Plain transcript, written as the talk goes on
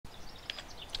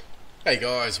Hey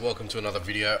guys, welcome to another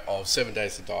video of 7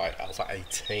 Days to Die Alpha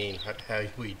 18. How are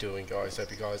we doing, guys? Hope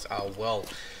you guys are well.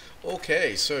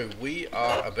 Okay, so we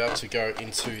are about to go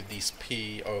into this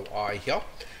POI here.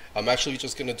 I'm actually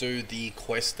just going to do the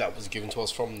quest that was given to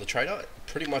us from the trader.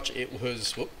 Pretty much it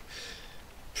was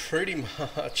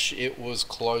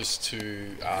close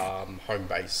to home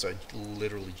base, so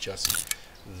literally just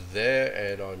there,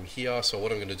 and I'm here. So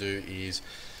what I'm going to do is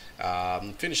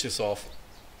finish this off,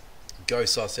 go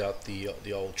suss out the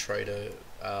old trader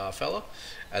fella,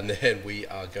 and then we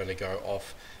are going to go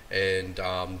off and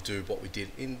do what we did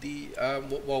in the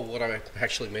what I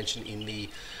actually mentioned in the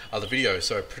other video.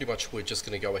 So pretty much we're just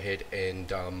going to go ahead and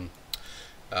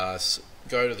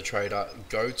go to the trader,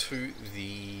 go to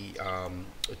the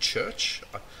church.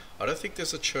 I don't think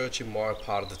there's a church in my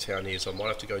part of the town here, so I might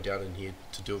have to go down in here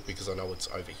to do it because I know it's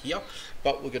over here,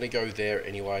 but we're going to go there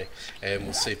anyway, and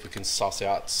we'll see if we can suss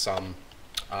out some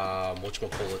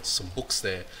some books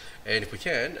there, and if we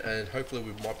can, and hopefully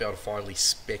we might be able to finally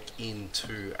spec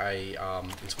into a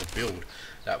build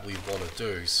that we want to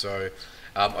do. So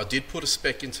I did put a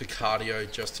spec into cardio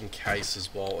just in case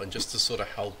as well, and just to sort of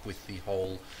help with the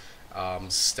whole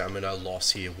stamina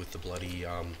loss here with the bloody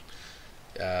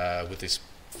with this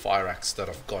fire axe that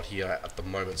I've got here at the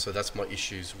moment. So that's my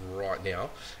issues right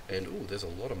now. And oh, there's a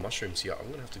lot of mushrooms here. I'm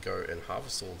gonna have to go and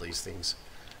harvest all these things.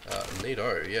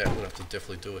 Neato, yeah, I'm gonna have to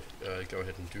definitely do it. Go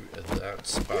ahead and do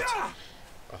that.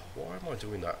 But why am I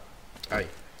doing that? Hey,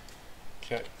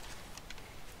 okay.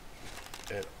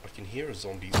 And I can hear a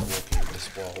zombie walking as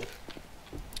well.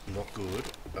 Not good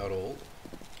at all.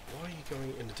 Why are you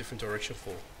going in a different direction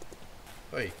for?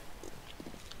 Hey,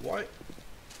 why?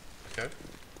 Okay.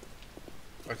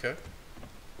 Okay.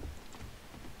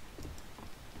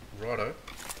 Righto.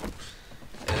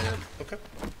 Okay.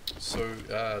 So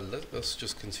let's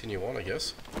just continue on, I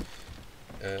guess.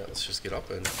 Let's just get up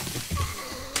and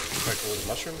take all the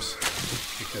mushrooms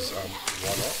because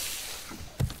why not?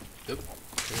 Yep,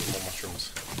 more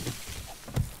mushrooms.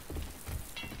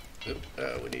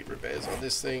 Yep, we need repairs on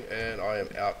this thing, and I am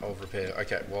out of repair.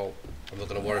 Okay, well, I'm not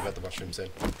going to worry about the mushrooms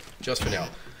then, just for now.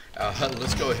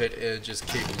 Let's go ahead and just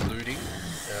keep looting,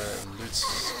 loot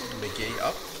McGee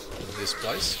up of this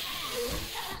place.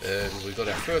 And we got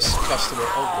our first customer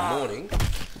of the morning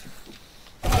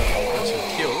to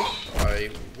kill. I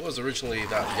was originally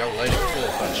that young lady before,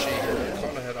 but she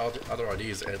kind of had other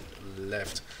ideas and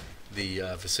left the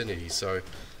vicinity. So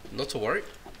not to worry.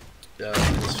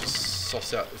 Let's just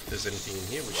suss out if there's anything in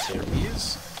here, which there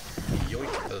is.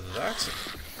 Yoink that.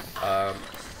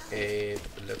 And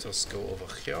let us go over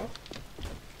here.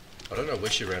 I don't know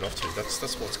where she ran off to.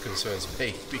 That's what concerns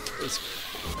me, because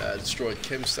destroyed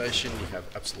chem station, you have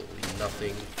absolutely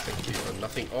nothing. Thank you for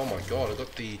nothing. Oh my god, I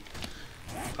got the...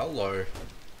 Hello.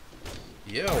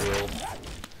 Yeah, I will.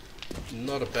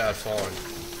 Not a bad find.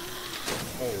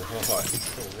 Alright. Alright.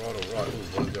 Ooh, what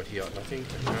have we got here? Nothing.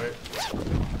 Okay. What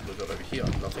have we got over here?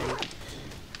 Nothing.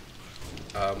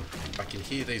 I can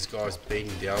hear these guys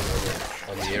beating down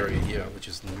on the area here, which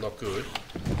is not good.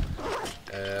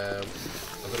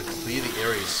 I've got to clear the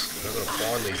areas, and I've got to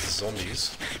find these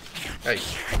zombies. Hey,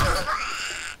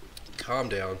 calm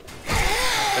down.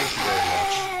 Thank you very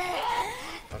much.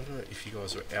 I don't know if you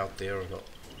guys are out there or not.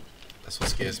 That's what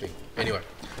scares me. Anyway,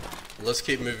 let's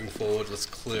keep moving forward. Let's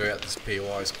clear out this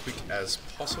POI as quick as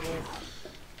possible.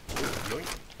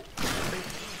 Yoink.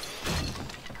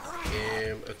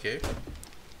 Okay.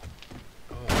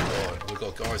 Oh my god, we've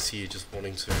got guys here just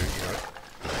wanting to,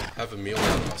 have a meal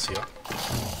out of us here.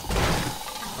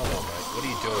 Come on, mate, what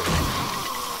are you doing?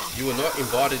 You were not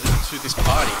invited to this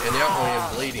party, and now I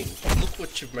am bleeding. Look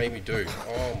what you've made me do.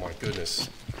 Oh my goodness.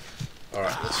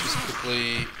 Alright, let's just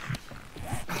quickly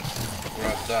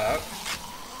grab that.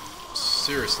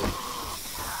 Seriously.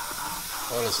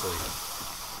 Honestly.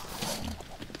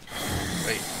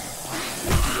 Wait.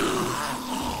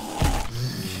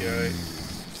 Okay.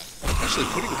 Actually,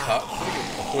 putting a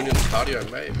point in the cardio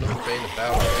may have not been a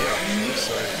bad idea, actually.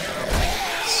 So,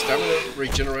 stamina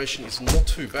regeneration is not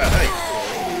too bad. Hey,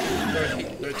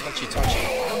 no touchy. Okay.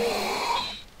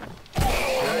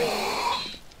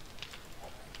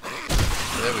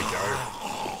 There we go.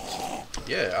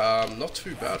 Yeah, not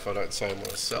too bad if I don't say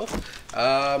myself.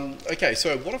 Okay,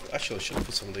 so I should have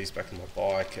put some of these back in my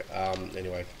bike.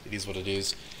 Anyway, it is what it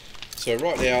is. So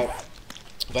right now,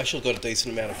 I've actually got a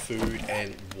decent amount of food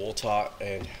and water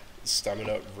and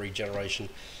stamina regeneration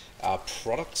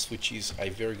products, which is a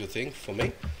very good thing for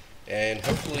me. And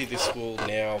hopefully this will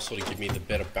now sort of give me the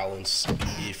better balance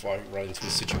if I run into a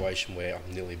situation where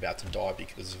I'm nearly about to die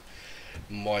because of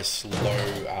my slow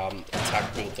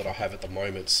attack build that I have at the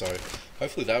moment. So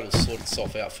hopefully that will sort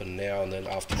itself out for now, and then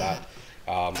after that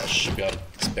I should be able to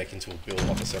get back into a build.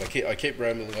 Like I said, I keep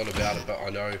rambling on about it, but I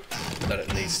know that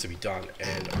it needs to be done,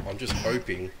 and I'm just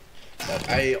hoping that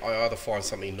I either find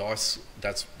something nice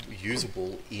that's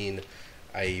usable in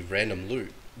a random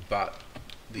loot, but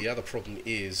the other problem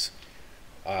is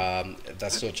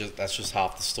that's just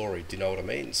half the story. Do you know what I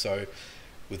mean? So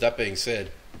with that being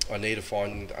said, I need to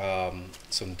find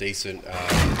some decent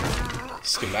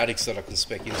schematics that I can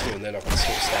spec into, and then I can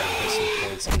sort of start investing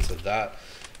points into that.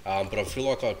 But I feel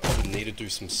like I probably need to do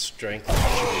some strength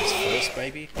attributes first,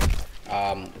 maybe.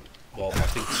 Well, I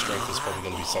think strength is probably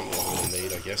going to be something I'm going to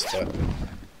need, I guess. But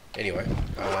anyway,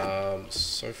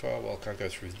 so far, well, I can't go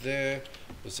through there.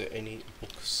 Was there any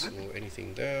books or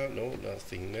anything there? No,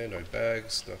 nothing there. No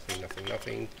bags.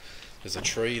 Nothing. There's a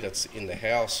tree that's in the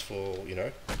house for, you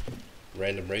know,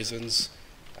 random reasons.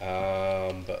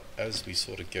 But as we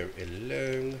sort of go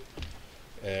along,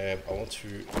 I want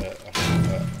to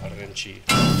wrenchy.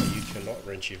 You cannot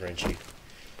wrenchy.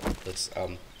 Let's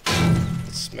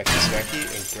smacky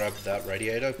and grab that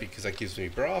radiator, because that gives me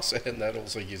brass, and that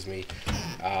also gives me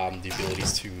the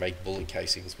abilities to make bullet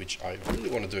casings, which I really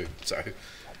want to do. So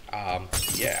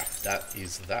yeah, that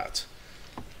is that.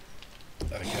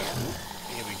 Okay,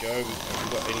 here we go. Have we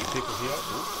got any people here?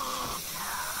 Ooh.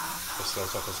 That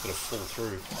sounds like it's going to fall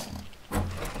through.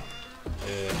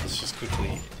 Let's just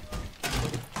quickly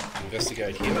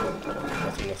investigate here.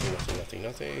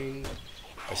 Nothing.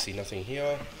 I see nothing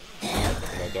here. And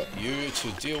I've got you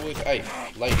to deal with. Hey,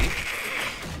 lady,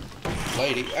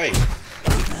 hey. I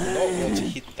do not want to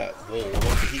hit that wall. I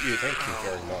want to hit you. Thank you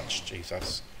very much.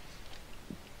 Jesus.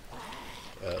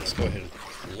 Let's go ahead and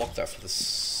lock that for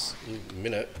this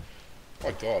minute.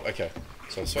 Oh god, okay.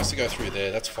 So I'm supposed to go through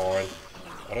there, that's fine.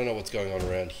 I don't know what's going on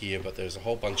around here, but there's a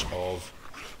whole bunch of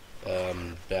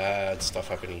bad stuff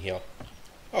happening here.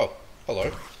 Oh,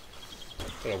 hello.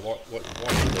 Don't know what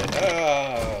in there.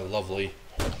 Ah, lovely.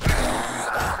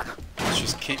 Let's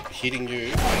just keep hitting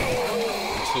you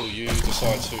until you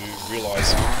decide to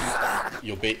realise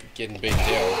you're getting beaten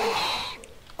down.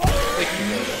 Thank you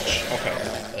very much. Okay.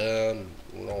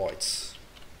 Right.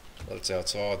 That's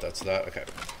outside, that's that. Okay.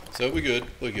 So we're good.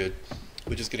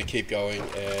 We're just going to keep going,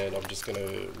 and I'm just going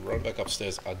to run back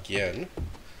upstairs again,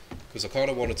 because I kind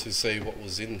of wanted to see what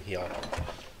was in here.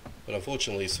 But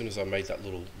unfortunately, as soon as I made that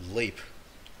little leap,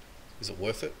 is it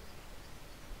worth it?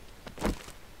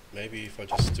 Maybe if I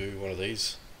just do one of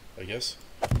these, I guess.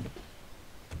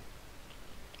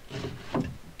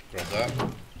 Grab that.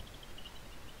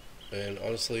 And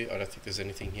honestly, I don't think there's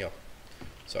anything here.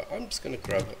 So I'm just going to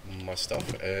grab my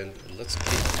stuff and let's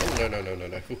keep... Oh, no.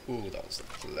 Ooh, that was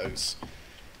close.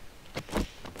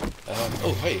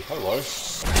 Oh, hey, hello.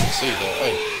 See you there.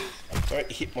 Hey,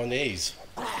 don't hit my knees.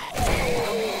 Hey,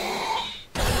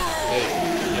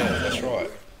 yeah, that's right.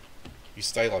 You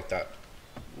stay like that.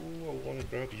 Ooh, I want to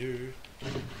grab you.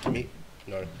 Me?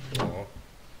 No. Oh.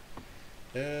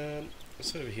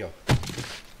 What's over here?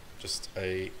 Just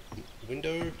a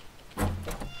window.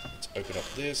 Let's open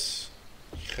up this.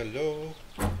 Hello.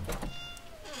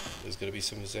 There's gonna be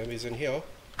some zombies in here.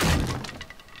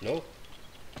 No.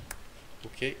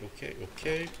 Okay.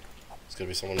 There's gonna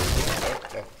be someone in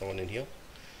here. No one in here.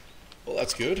 Well,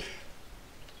 that's good.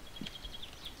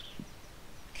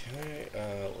 Okay,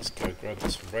 let's go grab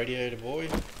this radiator, boy.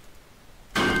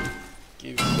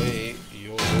 Give me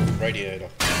your radiator.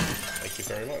 Thank you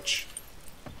very much.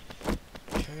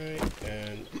 Okay,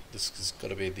 and this has got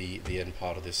to be the end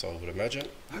part of this, I would imagine.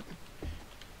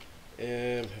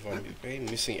 Have I been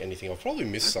missing anything? I've probably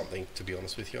missed something, to be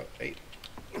honest with you. 8.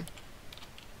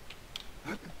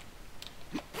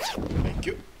 Thank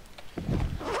you.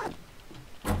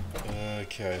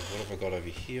 Okay, what have I got over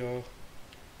here?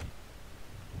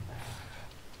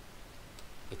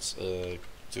 Let's do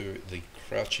the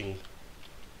crouching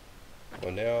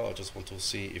for now. I just want to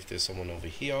see if there's someone over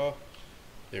here.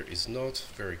 There is not.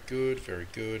 Very good.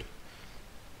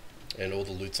 And all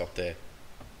the loot's up there.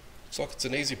 Looks like it's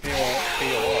an easy POI,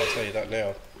 I'll tell you that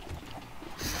now.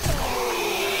 Just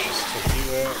took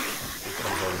you out. Here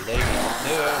comes our lady up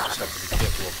there. Just have to be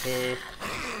careful of her.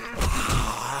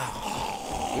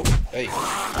 Oop, hey.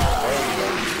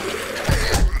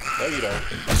 No, you don't.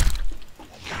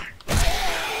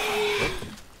 Okay.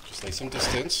 Just need some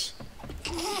distance.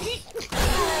 Thank you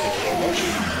very much.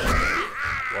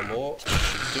 One more.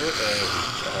 Should do it. There we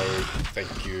go.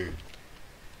 Thank you.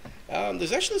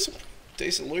 There's actually some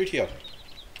decent loot here.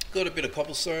 Got a bit of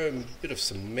cobblestone, a bit of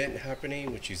cement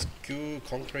happening, which is good,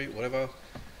 concrete, whatever.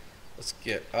 Let's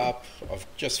get up. I've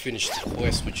just finished the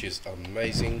quest, which is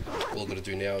amazing. All I've got to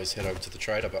do now is head over to the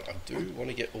trader, but I do want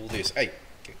to get all this. Hey,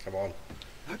 come on.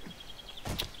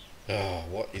 Oh,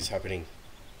 what is happening?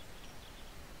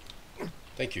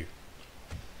 Thank you.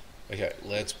 Okay,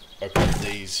 let's open up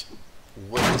these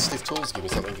weapon stiff tools. Give me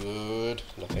something good.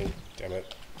 Nothing. Damn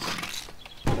it.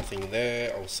 Nothing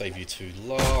there. I'll save you to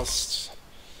last.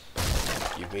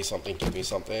 Give me something. Give me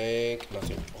something.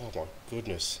 Nothing. Oh my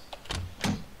goodness.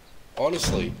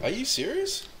 Honestly, are you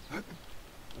serious?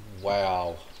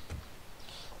 Wow.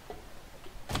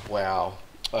 Wow.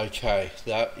 Okay,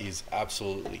 that is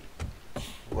absolutely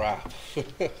crap.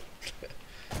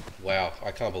 Wow,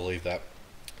 I can't believe that.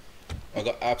 I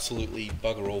got absolutely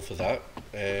bugger all for that,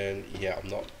 and yeah, I'm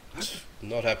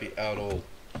not happy at all.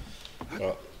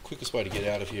 Alright, quickest way to get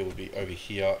out of here would be over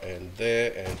here and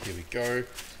there, and here we go.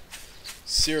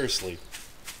 Seriously,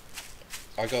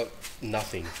 I got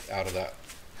nothing out of that.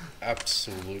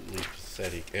 Absolutely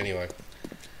pathetic. Anyway,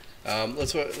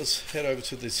 let's head over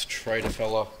to this trader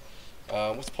fella.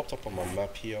 What's popped up on my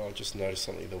map here? I just noticed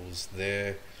something that was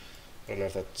there. I don't know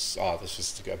if that's... that's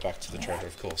just to go back to the trader,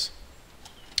 of course.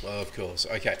 Of course.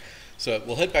 Okay, so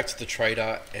we'll head back to the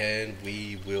trader and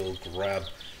we will grab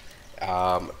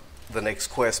the next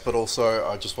quest. But also,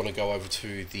 I just want to go over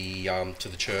to the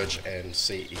church and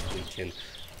see if we can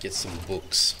get some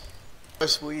books.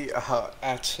 First, we are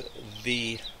at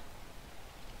the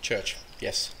church.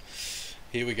 Yes.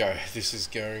 Here we go. This is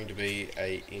going to be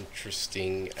a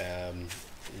interesting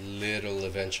little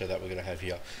adventure that we're going to have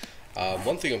here.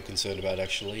 One thing I'm concerned about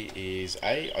actually is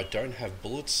I don't have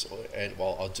bullets, and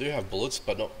well, I do have bullets,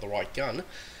 but not the right gun.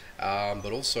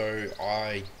 But also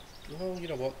well, you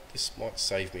know what? This might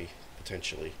save me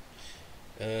potentially.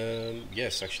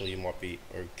 Yes, actually, it might be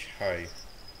okay.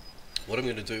 What I'm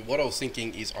going to do, what I was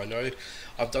thinking is, I know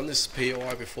I've done this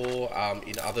POI before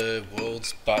in other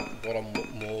worlds, but what I'm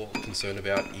more concerned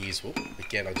about is, well,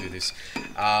 again I do this,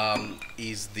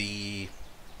 is the,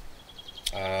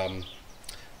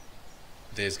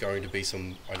 there's going to be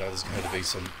some, I know there's going to be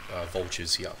some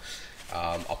vultures here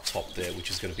up top there, which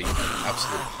is going to be an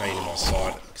absolute pain in my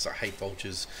side, because I hate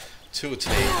vultures to a T,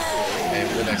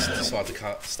 and when they decide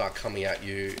to start coming at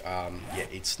you, yeah,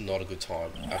 it's not a good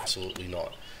time, absolutely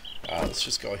not. Let's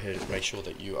just go ahead and make sure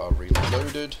that you are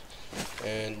reloaded,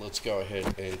 and let's go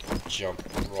ahead and jump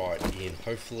right in.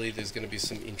 Hopefully there's going to be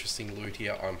some interesting loot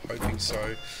here. I'm hoping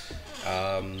so.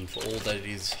 For all that it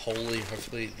is holy,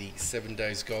 hopefully the 7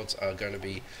 days gods are going to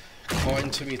be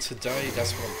kind to me today.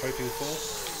 That's what I'm hoping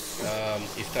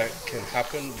for. If that can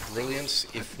happen, brilliant.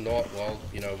 If not, well,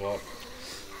 you know what,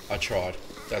 I tried.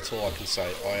 That's all I can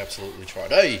say. I absolutely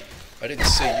tried. Hey, I didn't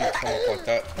see you come up like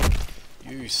that.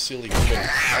 You silly woman.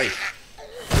 Hey.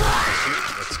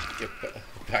 Let's get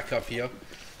back up here.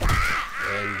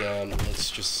 And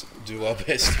let's just do our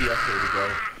best here. Here we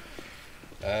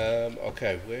go.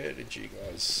 Okay, where did you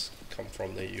guys come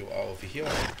from? There you are over here.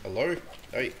 Hello?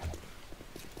 Hey.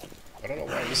 I don't know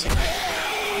why I'm missing.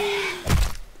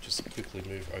 Just quickly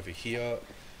move over here.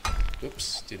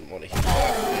 Oops, didn't want to hit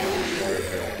that. There we go.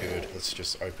 Very good. Let's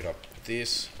just open up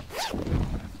this.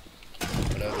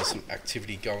 I know there's some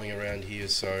activity going around here,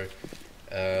 so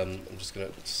I'm just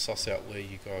going to suss out where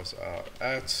you guys are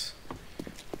at.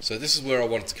 So this is where I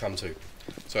wanted to come to.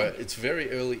 So it's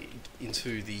very early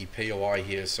into the POI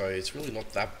here, so it's really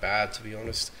not that bad, to be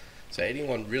honest. So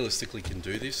anyone realistically can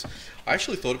do this. I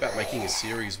actually thought about making a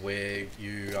series where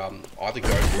you either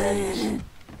go from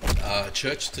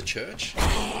church to church,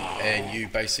 and you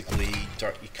basically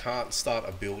you can't start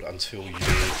a build until you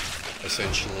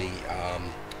essentially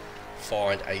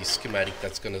find a schematic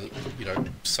that's going to, you know,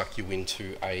 suck you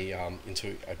into a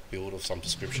build of some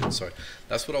description. So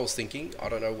that's what I was thinking. I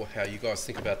don't know how you guys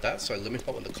think about that, so let me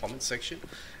know in the comment section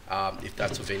if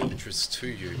that's of any interest to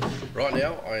you. Right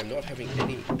now I am not having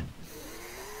any,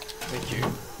 thank you,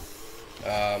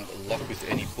 luck with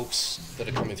any books that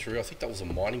are coming through. I think that was a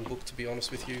mining book, to be honest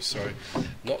with you, so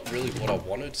not really what I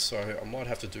wanted. So I might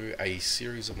have to do a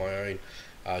series of my own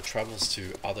travels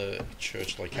to other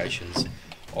church locations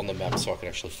on the map, so I can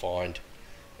actually find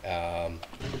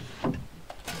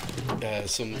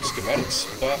some schematics.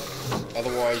 But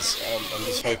otherwise, I'm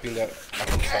just hoping that I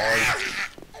can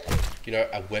find, you know,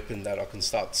 a weapon that I can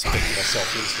start speccing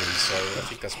myself into. So I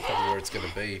think that's probably where it's going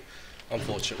to be,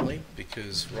 unfortunately,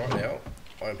 because right now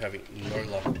I'm having no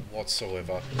luck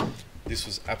whatsoever. This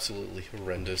was absolutely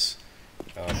horrendous.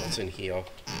 What's in here?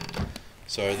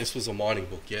 So this was a mining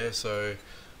book, yeah. So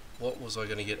what was I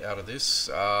going to get out of this?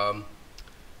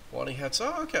 Mining hats.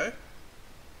 Oh, okay.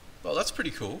 Well, that's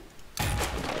pretty cool.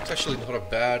 It's actually not a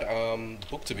bad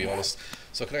book, to be honest.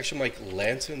 So I can actually make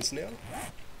lanterns now.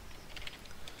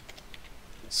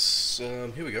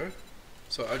 Here we go.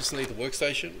 So I just need the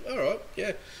workstation. Alright,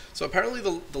 yeah. So apparently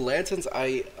the lanterns are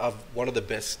one of the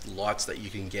best lights that you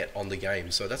can get on the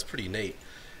game. So that's pretty neat.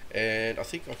 And I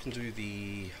think I can do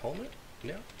the helmet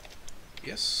now.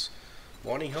 Yes.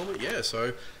 Mining helmet, yeah.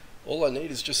 So all I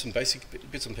need is just some basic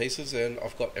bits and pieces and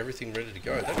I've got everything ready to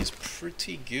go. That is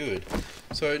pretty good.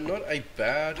 So not a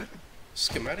bad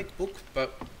schematic book,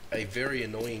 but a very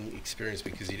annoying experience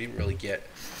because you didn't really get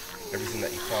everything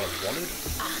that you kind of wanted.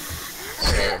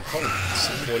 So I'm kind of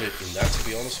disappointed in that, to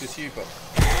be honest with you, but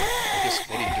I guess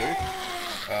what do you do?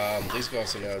 These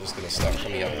guys are now just going to start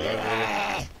coming out of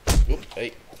nowhere. Whoop,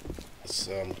 hey. Let's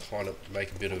kind of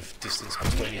make a bit of distance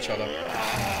between each other.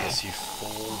 Unless you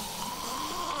fall.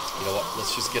 You know what,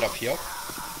 let's just get up here.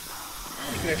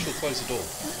 You can actually close the door.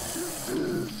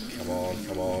 Come on,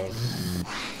 come on.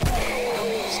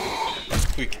 Just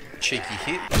a quick cheeky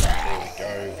hit. There we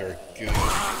go, very good.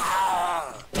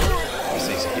 Nice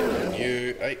easy hit on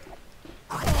you. Hey.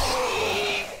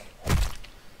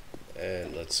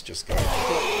 And let's just go.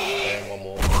 And one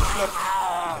more.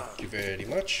 Thank you very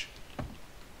much.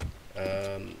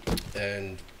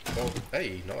 And oh,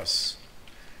 hey, nice.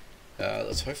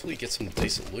 Let's hopefully get some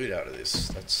decent loot out of this.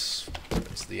 That's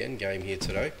the end game here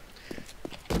today.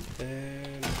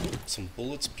 And some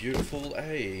bullets, beautiful.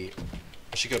 Hey,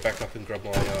 I should go back up and grab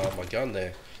my my gun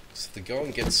there. So if the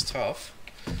going gets tough,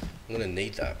 I'm gonna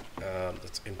need that.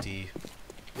 That's empty.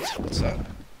 What's that?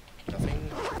 Nothing.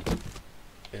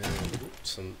 And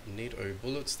some neato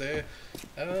bullets there.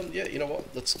 Yeah, you know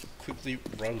what? Let's quickly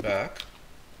run back.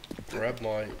 Grab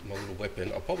my little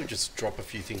weapon. I'll probably just drop a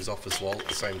few things off as well at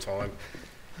the same time.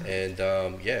 And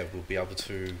yeah, we'll be able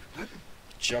to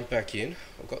jump back in.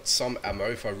 I've got some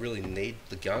ammo. If I really need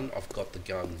the gun, I've got the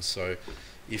gun. So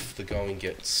if the going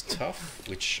gets tough,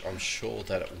 which I'm sure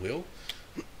that it will.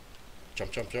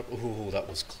 Jump, jump, jump. Ooh, that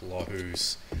was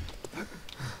close.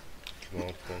 Come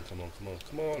on, come on, come on, come on,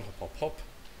 come on. Hop, hop, hop.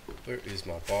 Where is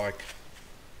my bike?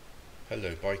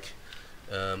 Hello, bike.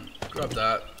 Grab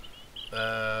that.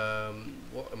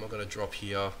 What am I going to drop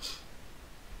here?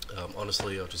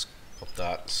 Honestly, I'll just pop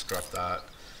that, scrap that.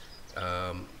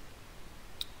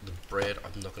 The bread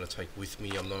I'm not going to take with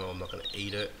me. I'm not going to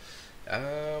eat it.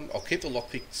 I'll keep the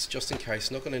lockpicks just in case.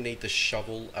 Not going to need the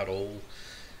shovel at all.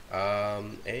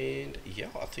 And yeah,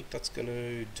 I think that's going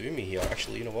to do me here.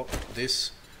 Actually, you know what?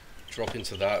 This, drop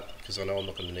into that because I know I'm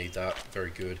not going to need that. Very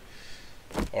good.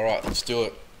 Alright, let's do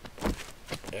it.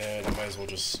 And I may as well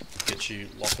just get you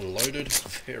locked and loaded.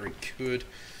 Very good.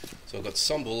 So I've got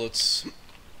some bullets.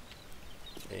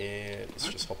 And let's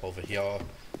just hop over here.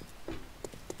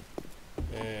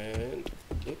 And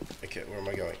okay, where am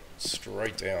I going?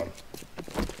 Straight down.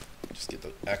 Just get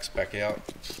the axe back out.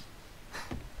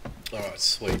 Alright,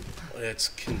 sweet. Let's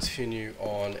continue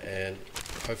on and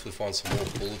hopefully find some more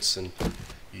bullets and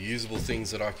usable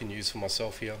things that I can use for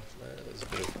myself here. There's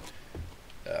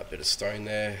a bit of stone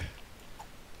there.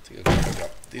 I think I'll pick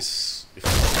up this, if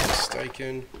I'm not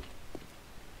mistaken.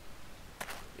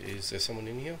 Is there someone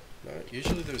in here? No,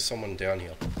 usually there's someone down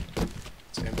here.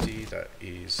 It's empty, that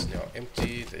is now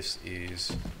empty, this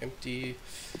is empty.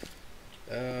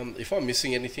 If I'm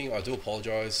missing anything, I do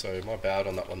apologise, so my bad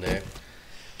on that one there.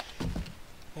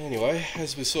 Anyway,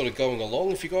 as we're sort of going along,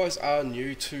 if you guys are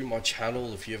new to my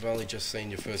channel, if you've only just seen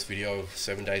your first video of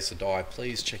 7 Days to Die,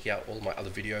 please check out all my other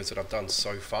videos that I've done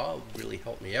so far. It really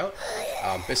helped me out.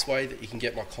 Best way that you can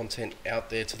get my content out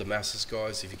there to the masses,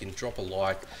 guys, if you can drop a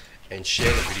like and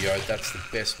share the video, that's the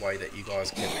best way that you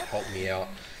guys can help me out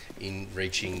in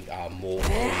reaching more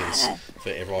audience for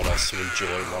everyone else to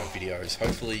enjoy my videos.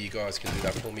 Hopefully you guys can do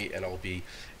that for me and I'll be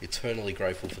eternally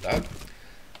grateful for that.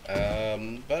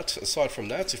 But aside from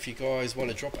that, if you guys want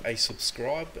to drop a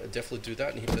subscribe, definitely do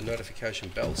that and hit the notification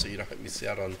bell so you don't miss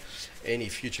out on any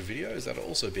future videos. That'll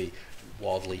also be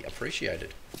wildly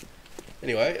appreciated.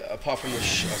 Anyway, aside from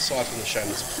the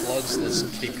shameless plugs, let's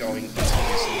keep going into this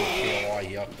little POI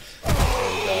here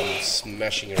and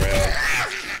smashing around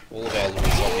all of our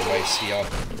little zombie mates here.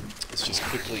 Let's just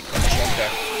quickly jump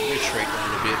back, retreat a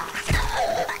little bit,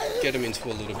 get them into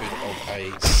a little bit of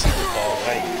a single file.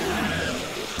 Hey.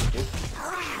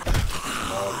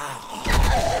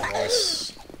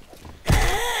 Nice.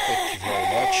 Thank you very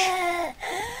much.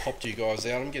 Popped you guys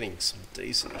out. I'm getting some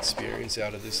decent experience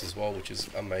out of this as well, which is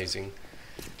amazing.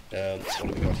 What do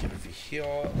we got here over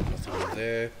here? Nothing over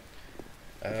there.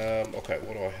 Okay,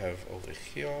 what do I have over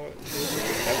here?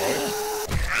 Hello.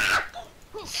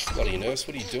 Bloody nurse,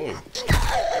 what are you doing? Thank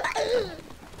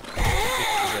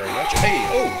you very much. Hey,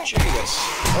 oh, Jesus.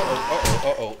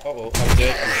 Uh-oh, I'm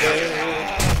dead.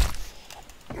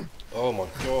 Oh my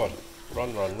god.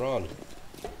 Run.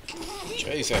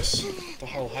 Jesus, what the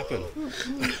hell happened?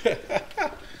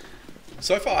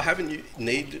 So far I haven't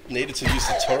needed to use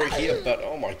the turret here, but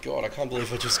oh my god, I can't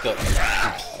believe I just got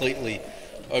completely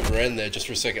overran there just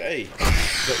for a second. Hey,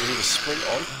 got me to sprint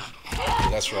on. Yeah,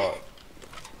 that's right.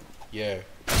 Yeah,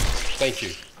 thank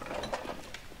you.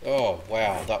 Oh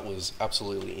wow, that was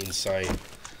absolutely insane.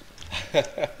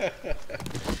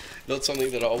 Not something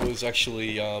that I was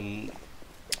actually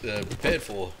prepared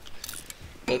for,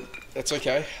 but that's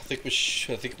okay. I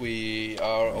think we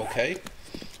are okay.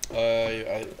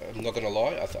 I'm not gonna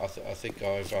lie. I think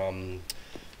I've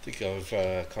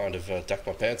kind of ducked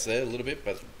my pants there a little bit.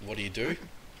 But what do?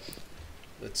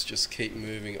 Let's just keep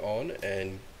moving on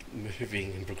and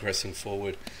moving and progressing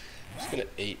forward. I'm just gonna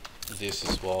eat this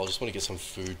as well. I just want to get some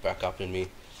food back up in me.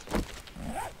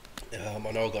 I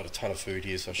know I've got a ton of food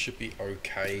here, so I should be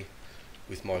okay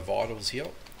with my vitals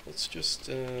here. Let's just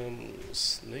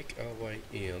sneak our way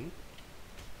in.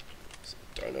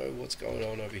 Don't know what's going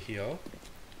on over here.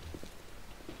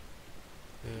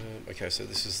 Okay, so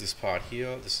this is this part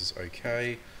here. This is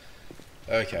okay.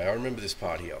 Okay, I remember this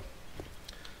part here.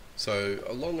 So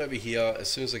along over here, as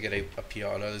soon as I get up here,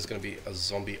 I know there's going to be a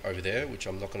zombie over there, which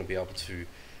I'm not going to be able to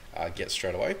get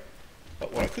straight away.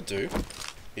 But what I could do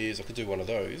is I could do one of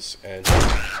those and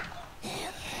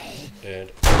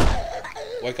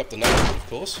wake up the neighborhood, of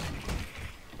course.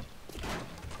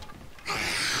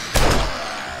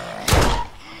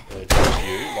 And drop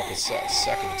you like a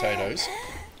sack of potatoes.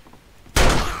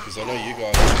 Because I know you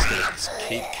guys are just going to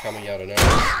keep coming out of nowhere.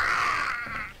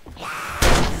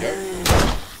 There we go.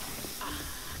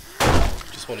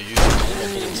 Just want to use all my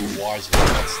bullets wisely,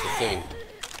 that's the thing.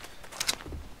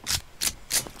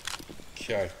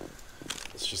 Okay,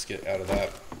 let's just get out of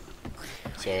that.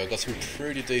 So I got some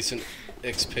pretty decent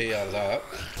XP out of that.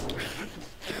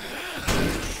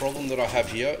 The problem that I have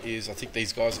here is I think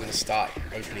these guys are going to start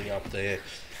opening up there,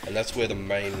 and that's where the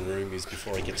main room is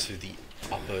before I get to the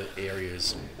upper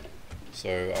areas.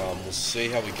 So we'll see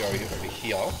how we go over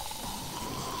here.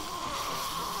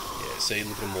 Yeah, see,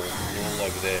 look at them all. They're all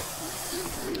over there.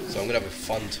 So I'm going to have a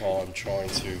fun time trying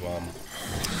to,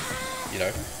 you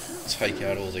know, take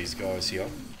out all these guys here.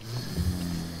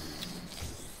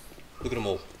 Look at them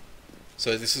all.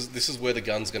 So this is where the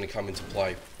gun's going to come into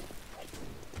play.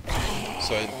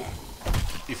 So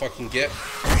if I can get,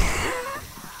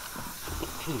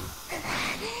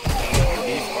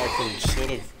 if I can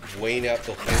sort of wean out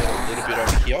the thing a little bit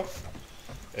over here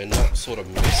and not sort of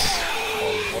miss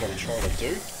on what I'm trying to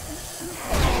do,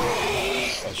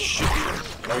 I should be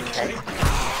okay.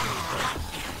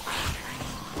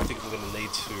 I think we're going to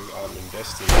need to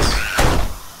invest in this,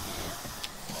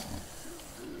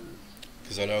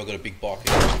 because I know I've got a big bike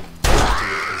to do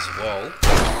it as well,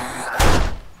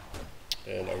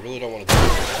 and I really don't want to do it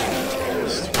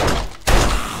terrorist.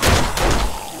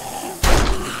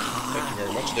 Thank you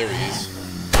very much. There he is.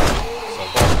 So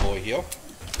bad boy here.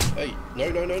 Hey, no,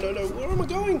 where am I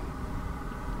going?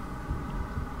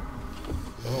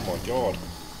 Oh my god.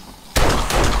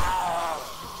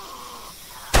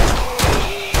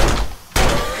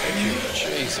 Thank you,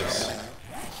 Jesus.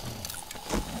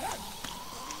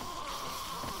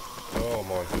 Oh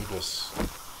my goodness.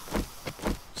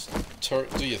 Turret,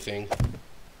 do your thing.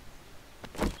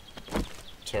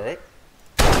 Turret?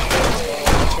 Oh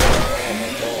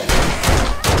my god.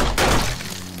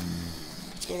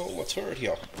 What's going on with my turret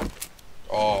here?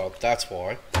 Oh, that's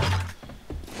why.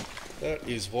 That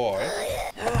is why.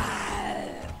 Ah,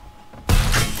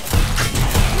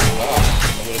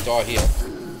 I'm gonna die here.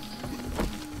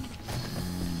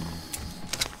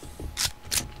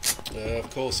 Of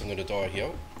course I'm gonna die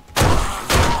here.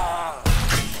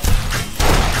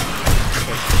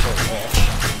 Thank you so much.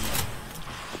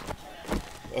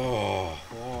 Oh,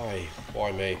 why?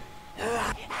 Why me?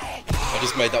 I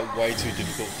just made that way too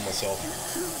difficult for myself.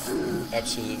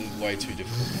 Absolutely way too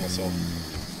difficult for myself.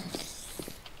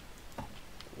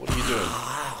 What are you doing?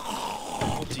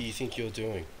 What do you think you're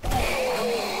doing?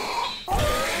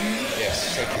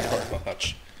 Yes, thank you very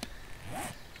much.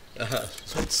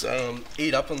 Let's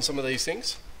eat up on some of these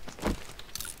things.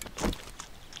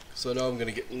 So now I'm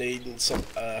going to need some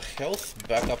health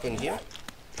back up in here.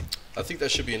 I think that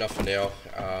should be enough for now.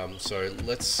 So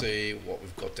let's see what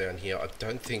we've got down here. I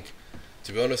don't think,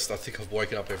 to be honest, I think I've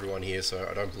woken up everyone here, so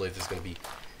I don't believe there's going to be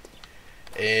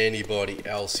anybody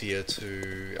else here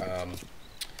to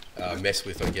mess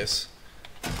with, I guess.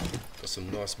 Got some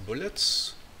nice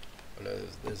bullets. I know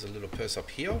there's a little purse up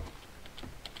here.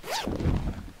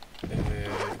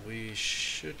 And we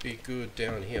should be good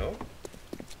down here.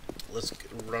 Let's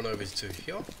run over to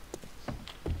here.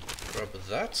 Grab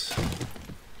that.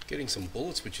 Getting some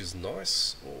bullets, which is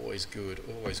nice. Always good,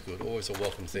 always good, always a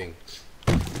welcome thing.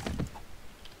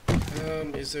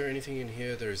 Is there anything in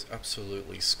here? There is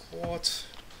absolutely squat.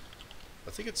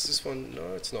 I think it's this one.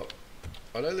 No, it's not.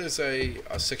 I know there's a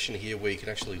section here where you can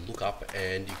actually look up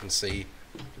and you can see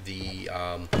the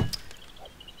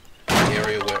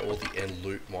area where all the end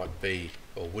loot might be,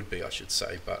 or would be I should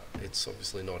say, but it's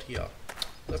obviously not here.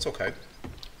 That's okay.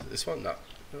 This one? No.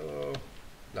 No,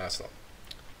 it's not.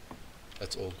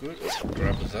 That's all good. Let's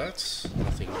grab that.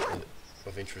 Nothing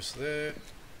of interest there.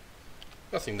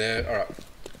 Nothing there. Alright.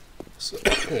 So,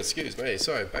 excuse me.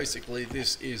 So basically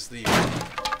this is the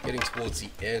getting towards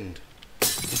the end.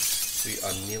 We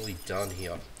are nearly done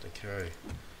here. Okay.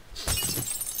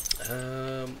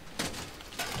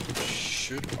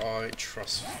 Should I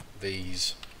trust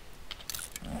these?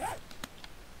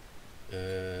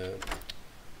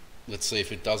 Let's see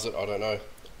if it does it. I don't know.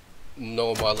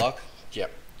 Knowing my luck,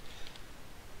 yep.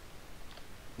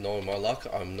 Knowing my luck,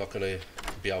 I'm not going to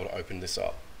be able to open this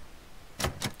up.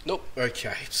 Nope.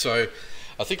 Okay, so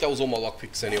I think that was all my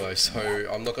lockpicks anyway, so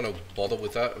I'm not going to bother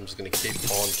with that. I'm just going to keep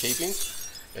on keeping,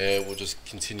 and we'll just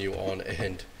continue on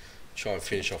and try and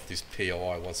finish off this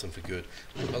POI once and for good.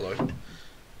 Oh, hello.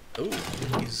 Oh,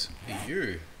 it is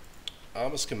you.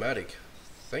 Armor schematic.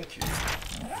 Thank you.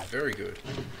 Very good.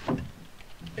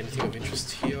 Anything of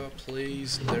interest here,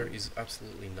 please? There is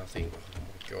absolutely nothing. Oh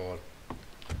my god.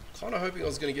 Kind of hoping I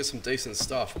was going to get some decent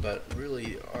stuff, but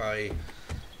really I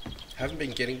haven't been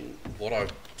getting what I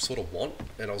sort of want,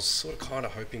 and I was sort of kind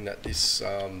of hoping that this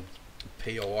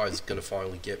POI is going to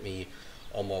finally get me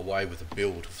on my way with a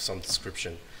build of some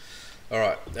description.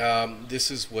 Alright,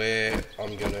 this is where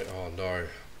I'm going to... Oh no.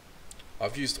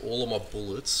 I've used all of my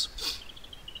bullets.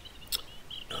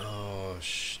 Oh,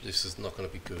 this is not going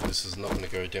to be good. This is not going to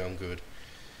go down good.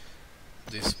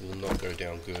 This will not go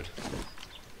down good.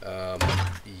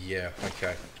 Yeah,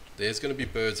 okay. There's going to be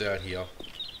birds out here.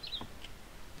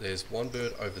 There's one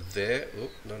bird over there. Oh,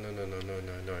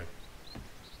 no.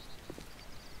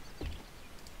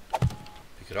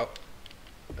 Pick it up.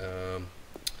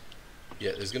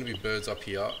 Yeah, there's going to be birds up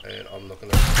here, and I'm not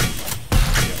going to...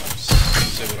 Yeah,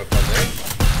 see what I've done there.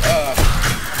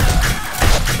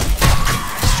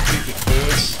 Stupid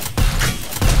birds.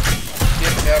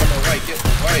 Get out of my way, get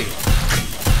away.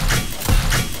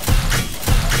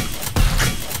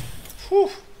 Whew.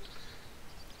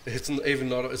 It's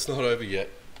not over yet.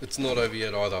 It's not over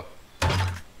yet either.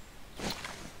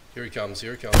 Here he comes,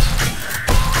 here he comes.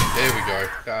 There we go.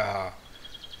 Ah.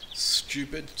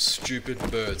 Stupid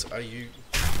birds. Are you...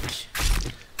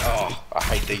 Oh, I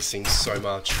hate these things so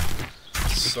much.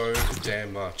 So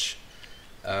damn much.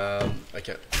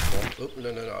 Okay. Oh, no,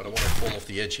 I don't want to fall off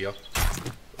the edge here.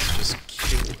 Let's just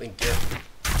kill and get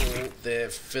all their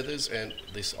feathers, and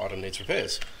this item needs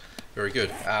repairs. Very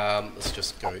good. Let's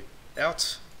just go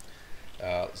out.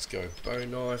 Let's go bow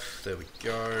knife. There we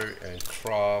go. And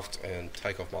craft and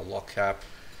take off my lock cap.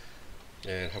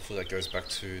 And hopefully that goes back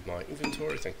to my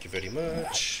inventory. Thank you very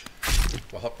much.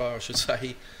 My hotbar, I should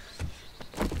say.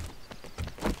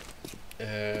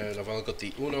 And I've only got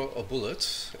the uno a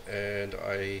bullet, and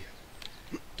I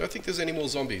don't think there's any more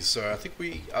zombies, so I think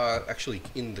we are actually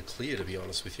in the clear, to be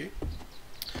honest with you.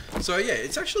 So yeah,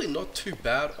 it's actually not too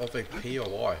bad of a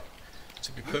POI,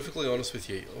 to be perfectly honest with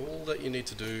you. All that you need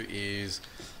to do is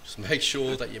just make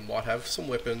sure that you might have some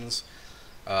weapons,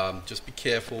 just be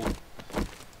careful,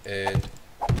 and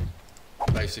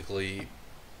basically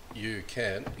you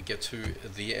can get to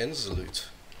the ends loot.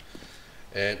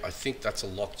 And I think that's a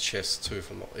locked chest too.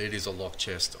 It is a locked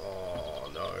chest. Oh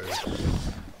no.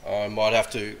 I might have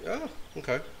to... Oh,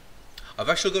 okay. I've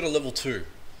actually got a level 2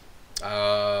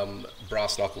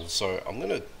 brass knuckles, so I'm going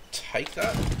to take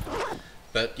that.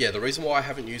 But yeah, the reason why I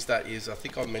haven't used that is, I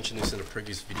think I mentioned this in a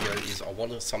previous video, is I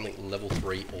wanted something level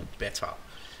 3 or better.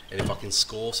 And if I can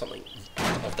score something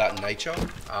of that nature,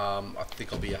 I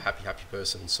think I'll be a happy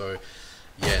person. So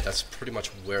yeah, that's pretty much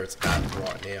where it's at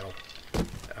right now.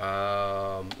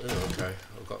 Okay,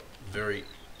 I've got very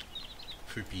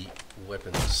poopy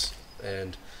weapons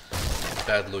and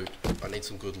bad loot. I need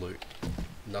some good loot.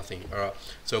 Nothing. Alright,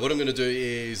 so what I'm going to do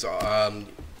is I'm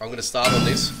going to start on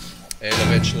this, and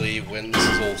eventually when this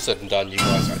is all said and done, you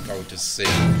guys are going to see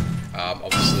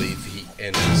obviously the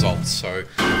end result. So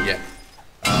yeah,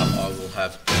 I will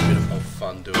have a bit of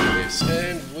fun doing this.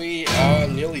 And we are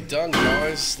nearly done,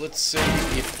 guys. Let's see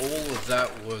if all of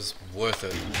that was worth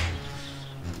it.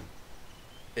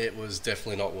 It was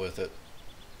definitely not worth it.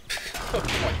 Oh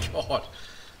my god.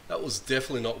 That was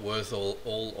definitely not worth all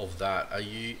of that. Are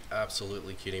you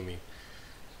absolutely kidding me?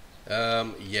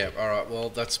 Yeah, alright, well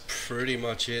that's pretty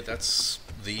much it. That's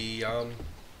the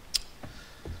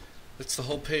That's the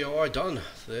whole POI done.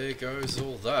 There goes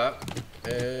all that.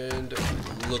 And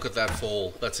look at that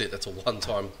fall. That's it. That's a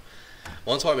one-time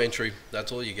entry.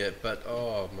 That's all you get. But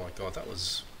oh my god, that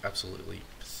was absolutely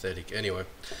pathetic. Anyway,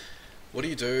 what do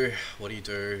you do? What do you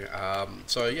do?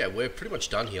 So yeah, we're pretty much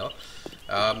done here.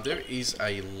 There is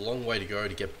a long way to go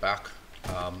to get back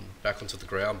onto the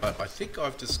ground, but I think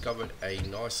I've discovered a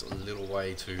nice little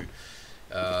way to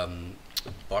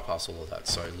bypass all of that.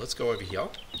 So let's go over here.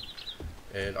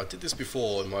 And I did this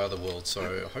before in my other world,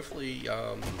 so hopefully,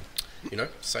 you know,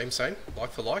 same,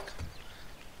 like for like.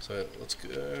 So let's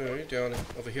go down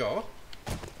over here.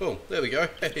 Boom, there we go.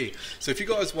 Hey, so if you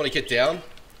guys want to get down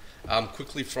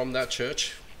quickly from that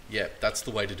church, yeah, that's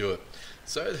the way to do it.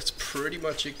 So that's pretty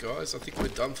much it, guys. I think we're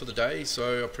done for the day,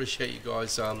 so I appreciate you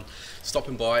guys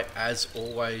stopping by as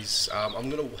always. I'm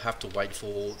going to have to wait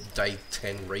for day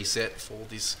 10 reset for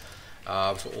this,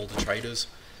 for all the traders.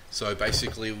 So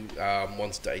basically,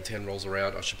 once day 10 rolls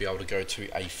around, I should be able to go to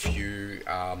a few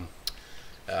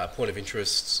point of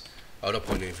interests. Oh, not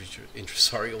point of interest,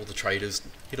 sorry, all the traders,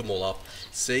 hit them all up,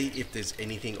 see if there's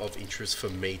anything of interest for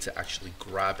me to actually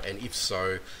grab, and if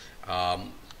so,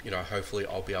 you know, hopefully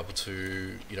I'll be able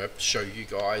to, you know, show you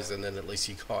guys, and then at least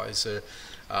you guys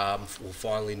will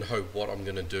finally know what I'm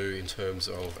going to do in terms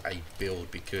of a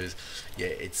build, because, yeah,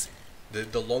 it's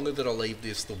the longer that I leave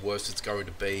this, the worse it's going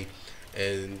to be.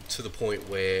 And to the point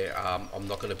where I'm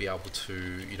not going to be able to,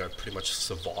 you know, pretty much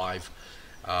survive,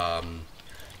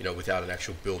 you know, without an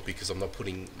actual build, because I'm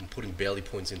putting barely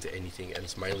points into anything, and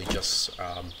it's mainly just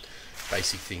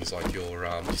basic things like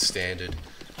your standard,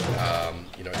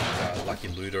 you know, lucky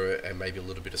looter, and maybe a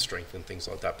little bit of strength and things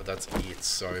like that. But that's it.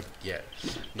 So yeah,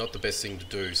 not the best thing to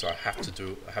do. So I have to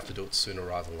do it sooner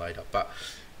rather than later. But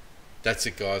that's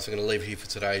it, guys. I'm going to leave it here for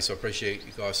today. So I appreciate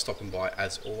you guys stopping by.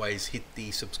 As always, hit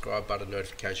the subscribe button,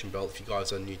 notification bell if you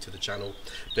guys are new to the channel.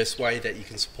 Best way that you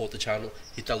can support the channel,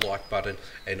 hit the like button,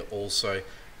 and also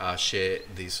share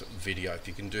this video. If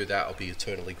you can do that, I'll be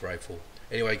eternally grateful.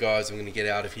 Anyway, guys, I'm going to get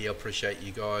out of here. I appreciate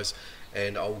you guys,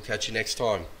 and I will catch you next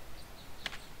time.